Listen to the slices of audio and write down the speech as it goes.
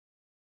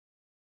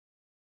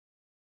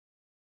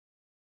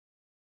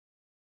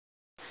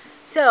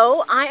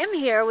So I am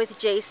here with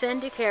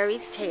Jason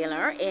DeCaries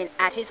Taylor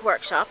at his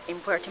workshop in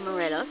Puerto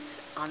Morelos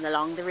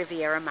along the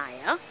Riviera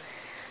Maya.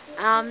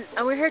 And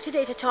we're here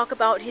today to talk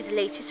about his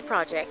latest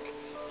project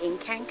in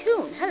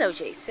Cancun. Hello,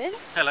 Jason.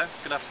 Hello,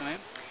 good afternoon.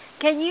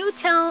 Can you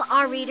tell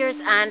our readers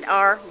and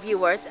our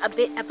viewers a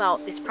bit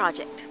about this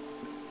project?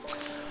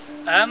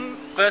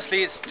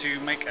 Firstly, it's to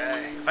make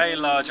a very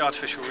large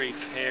artificial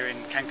reef here in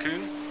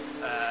Cancun,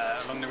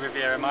 along the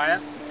Riviera Maya.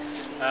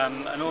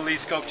 And all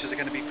these sculptures are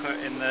going to be put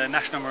in the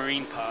National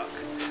Marine Park.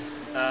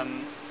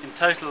 In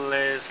total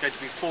there's going to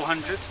be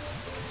 400,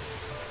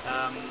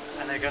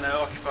 and they're going to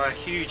occupy a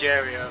huge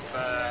area of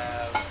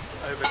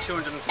over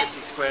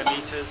 250 square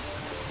meters,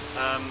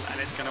 and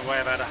it's going to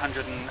weigh about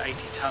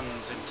 180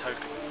 tons in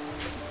total.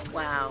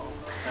 Wow.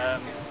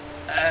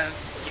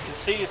 You can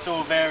see it's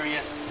all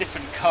various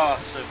different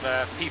casts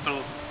of people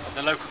of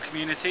the local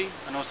community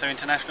and also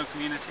international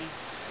community,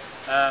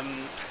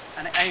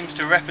 and it aims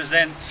to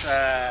represent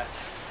a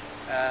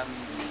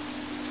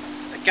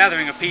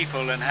gathering of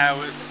people and how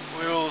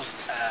we're all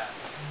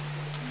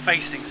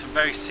facing some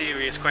very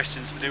serious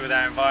questions to do with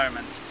our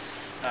environment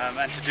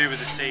and to do with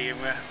the sea, and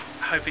we're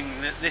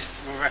hoping that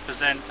this will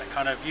represent a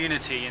kind of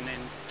unity in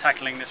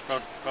tackling this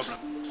problem.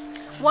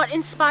 What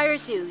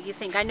inspires you, you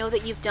think? I know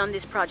that you've done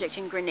this project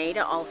in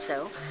Grenada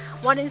also.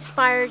 What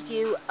inspired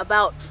you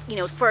about,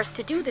 first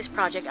to do this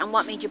project, and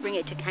what made you bring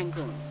it to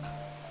Cancun?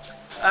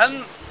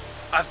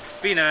 I've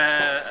been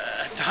a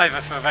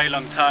diver for a very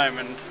long time,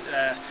 and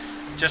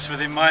just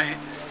within my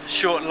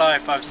short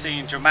life I've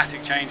seen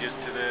dramatic changes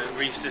to the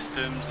reef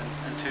systems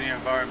and to the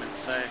environment.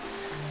 So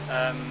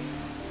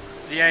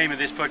the aim of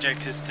this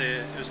project was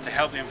to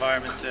help the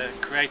environment, to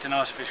create an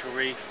artificial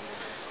reef,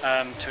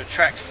 to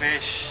attract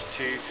fish,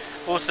 to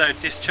also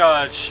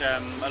discharge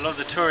a lot of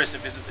the tourists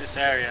that visit this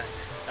area.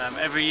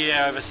 Every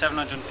year over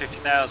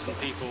 750,000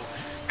 people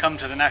come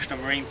to the National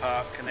Marine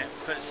Park, and it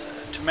puts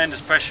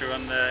tremendous pressure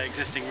on the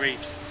existing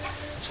reefs.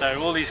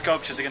 So all these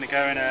sculptures are going to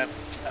go in a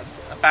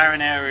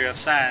barren area of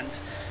sand,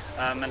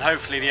 and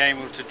hopefully the aim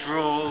will to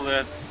draw all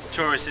the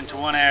tourists into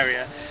one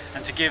area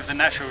and to give the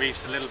natural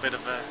reefs a little bit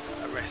of a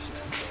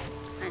rest.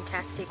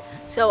 Fantastic.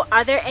 So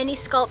are there any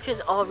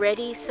sculptures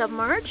already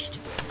submerged?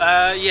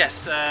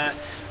 Yes,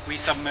 we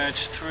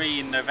submerged 3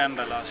 in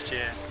November last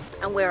year.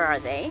 And where are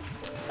they?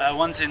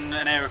 One's in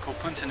an area called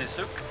Punta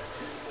Nizuc,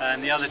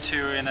 and the other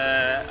 2 are in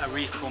a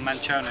reef called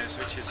Manchones,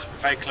 which is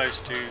very close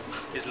to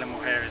Isla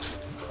Mujeres.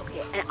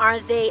 Okay, and are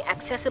they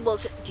accessible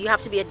do you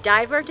have to be a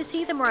diver to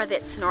see them, or are they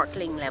at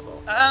snorkeling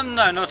level?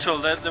 No, not at all.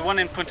 The one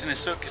in Punta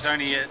Nizuc is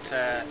only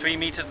at 3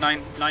 meters,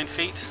 9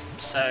 feet,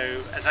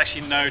 so there's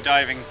actually no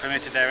diving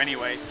permitted there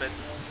anyway, but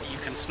you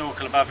can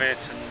snorkel above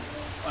it,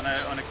 and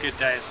on a good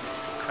day it's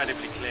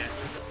incredibly clear.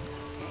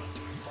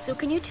 So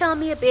can you tell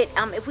me a bit,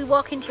 if we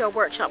walk into your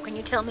workshop, can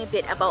you tell me a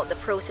bit about the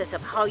process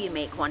of how you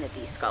make one of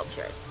these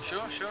sculptures?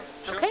 Sure.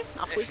 Okay,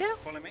 off we go.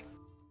 Follow me.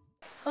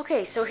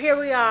 Okay, so here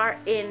we are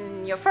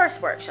in your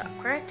first workshop,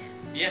 correct?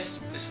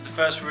 Yes, this is the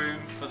first room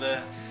for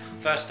the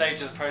first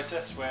stage of the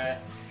process, where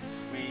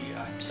we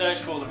search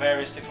for all the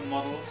various different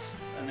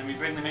models, and then we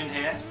bring them in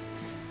here.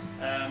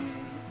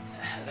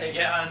 They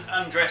get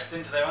undressed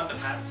into their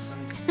underpants,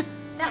 and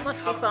that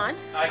must be fun.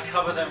 I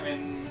cover them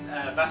in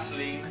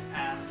Vaseline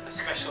and a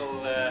special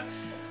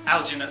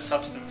alginate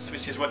substance,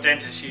 which is what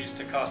dentists use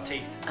to cast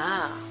teeth.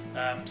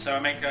 So I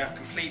make a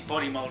complete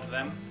body mold of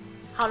them.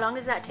 How long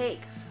does that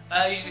take?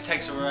 It usually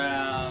takes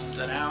around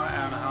an hour,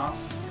 hour and a half.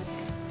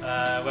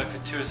 I work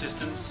with 2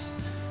 assistants.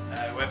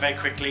 Work very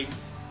quickly.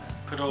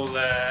 Put all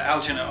the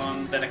alginate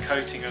on, then a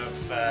coating of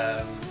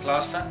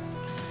plaster.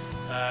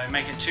 We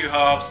make it 2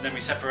 halves, and then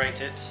we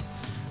separate it.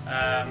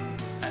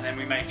 And then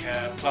we make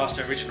a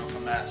plaster original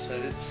from that. So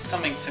it's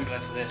something similar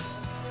to this.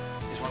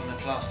 Is one of the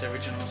plaster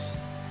originals.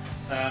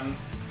 And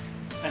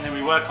then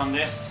we work on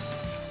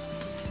this,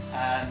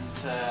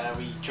 and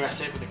we dress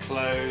it with the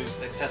clothes,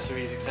 the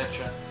accessories,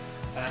 etc.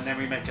 And then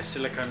we make a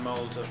silicone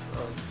mold of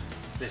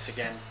this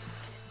again.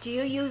 Do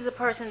you use the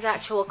person's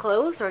actual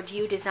clothes, or do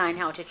you design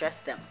how to dress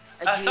them?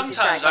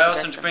 Sometimes I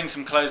ask them to bring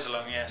some clothes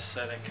along, yes,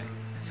 so they can,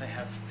 if they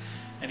have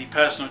any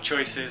personal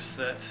choices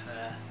that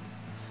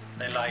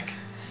they like.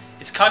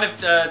 It's kind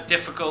of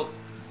difficult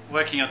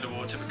working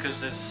underwater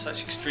because there's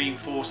such extreme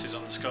forces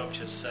on the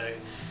sculptures, so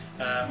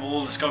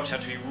all the sculptures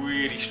have to be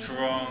really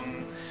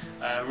strong,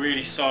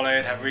 really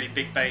solid, have really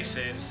big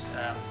bases,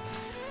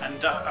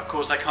 and of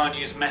course I can't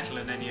use metal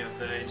in any of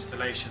the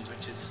installations,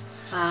 which is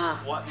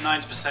what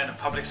 90% of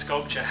public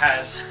sculpture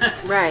has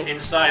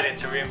inside it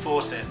to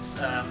reinforce it.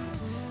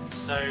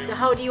 So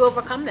how do you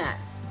overcome that?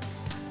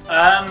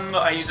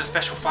 I use a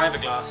special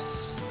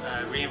fiberglass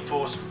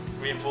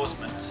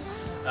reinforcement.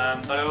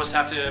 But I also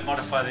have to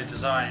modify the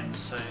design.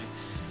 So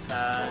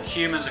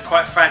humans are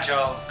quite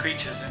fragile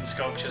creatures in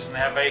sculptures, and they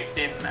have very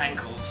thin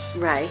ankles.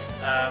 Right.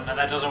 And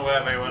that doesn't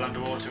work very well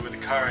underwater with the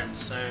current.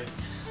 So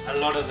a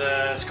lot of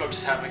the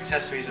sculptures have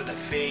accessories at their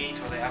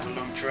feet, or they have a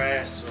long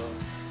dress, or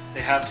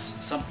they have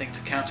something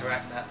to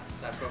counteract that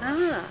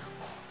problem.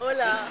 Hola. So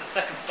this is the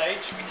second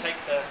stage. We take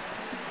the...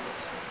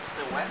 It's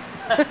still wet.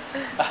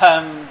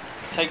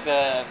 take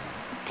the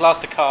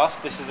plaster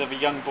cast. This is of a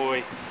young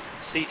boy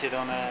seated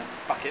on a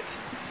bucket,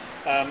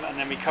 and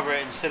then we cover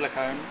it in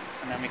silicone,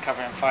 and then we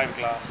cover it in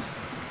fiberglass.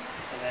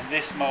 And then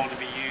this mould will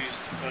be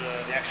used for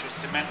the actual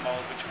cement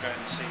mould, which will go in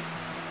the sea.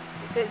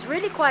 So it's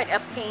really quite a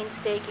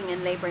painstaking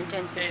and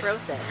labor-intensive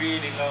process. It's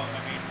really long.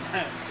 I mean,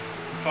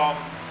 from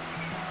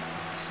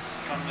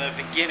the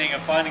beginning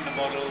of finding the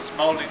models,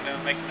 moulding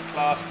them, making the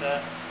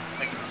plaster,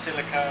 making the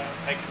silicone,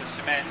 making the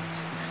cement,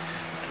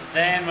 and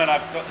then when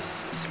I've got the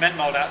cement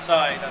mould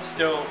outside, I've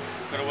still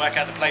got to work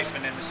out the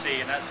placement in the sea,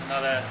 and that's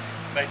another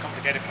very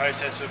complicated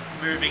process of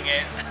moving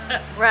it.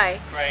 Right.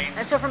 Grains.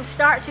 And so from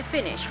start to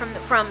finish,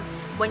 from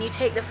when you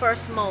take the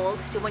first mold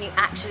to when you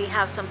actually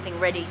have something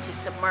ready to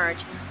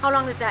submerge, how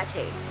long does that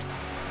take?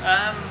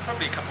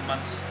 Probably a couple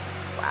months.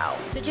 Wow.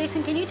 So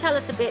Jason, can you tell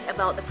us a bit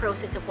about the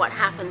process of what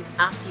happens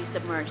after you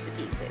submerge the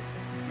pieces?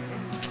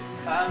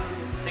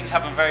 Things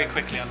happen very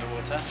quickly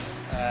underwater.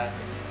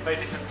 Very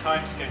different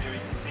time schedule. You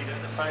can see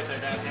that the photo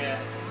down here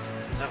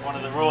is of one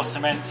of the raw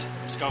cement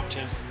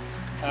sculptures,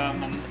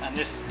 and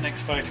this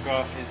next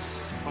photograph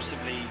is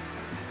possibly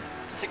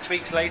 6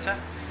 weeks later.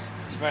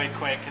 It's very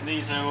quick, and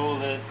these are all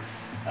the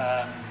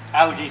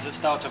algae that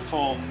start to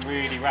form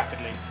really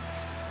rapidly.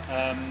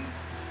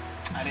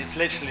 And it's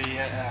literally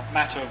a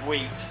matter of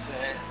weeks.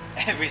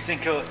 Every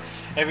single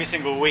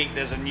week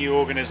there's a new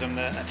organism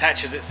that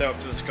attaches itself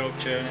to the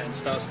sculpture and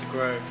starts to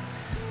grow.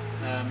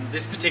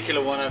 This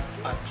particular one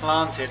I've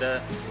planted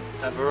a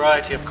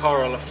variety of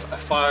coral, a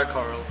fire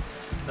coral,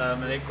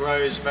 and it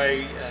grows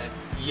very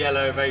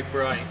yellow, very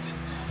bright.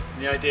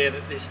 And the idea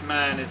that this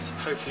man is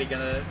hopefully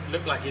going to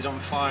look like he's on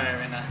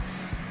fire in a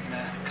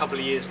couple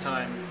of years'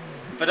 time.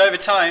 But over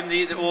time,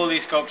 all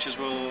these sculptures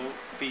will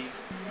be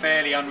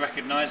fairly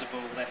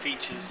unrecognisable, their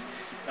features,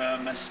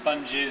 as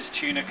sponges,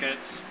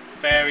 tunicates,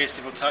 various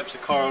different types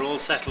of coral all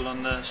settle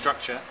on the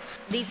structure.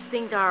 These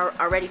things are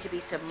ready to be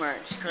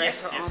submerged, correct?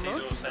 Yes, or yes, almost? these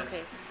are all set.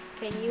 Okay.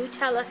 Can you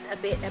tell us a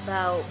bit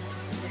about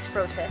this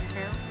process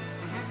now?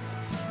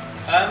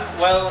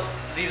 Well,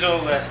 these are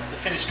all the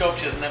finished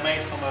sculptures, and they're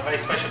made from a very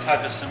special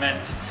type of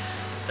cement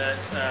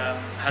that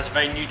has a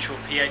very neutral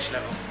pH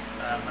level.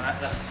 And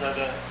that's so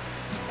the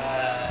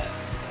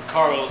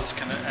corals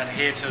can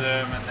adhere to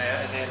them, and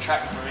they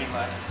attract marine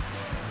life.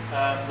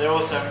 They're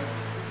also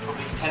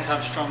probably 10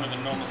 times stronger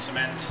than normal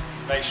cement,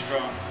 very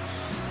strong,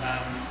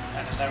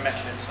 and there's no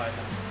metal inside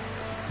them.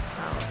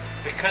 Wow.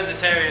 Because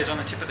this area is on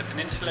the tip of the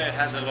peninsula, it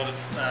has a lot of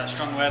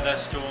strong weather,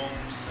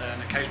 storms,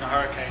 and occasional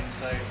hurricanes.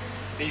 So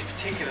these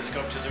particular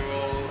sculptures are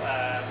all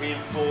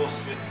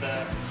reinforced with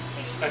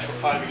these special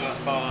fiberglass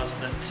bars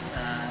that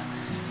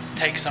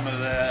take some of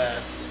the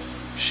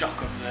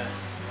shock of the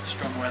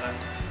strong weather.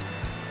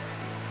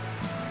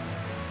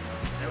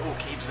 It all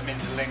keeps them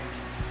interlinked.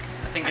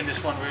 I think in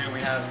this one room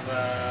we have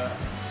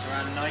it's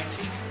around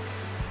 90,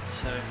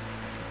 so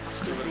I've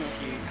still got a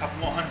couple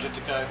more hundred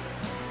to go.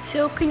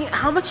 So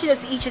how much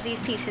does each of these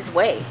pieces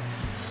weigh?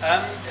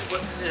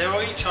 They're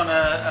all each on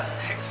a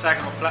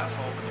hexagonal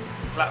platform.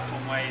 The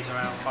platform weighs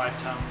around 5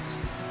 tons.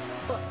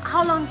 Well,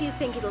 how long do you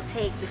think it'll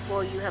take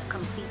before you have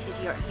completed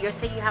you're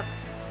saying you have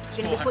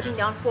going to be putting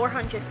down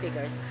 400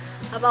 figures.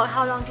 About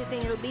how long do you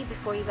think it'll be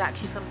before you've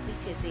actually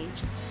completed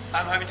these?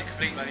 I'm hoping to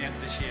complete by the end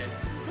of this year.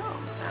 Oh,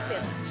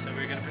 fabulous. So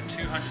we're going to put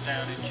 200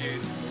 down in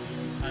June,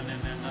 and then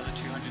another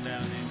 200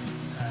 down in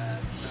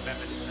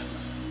November, December.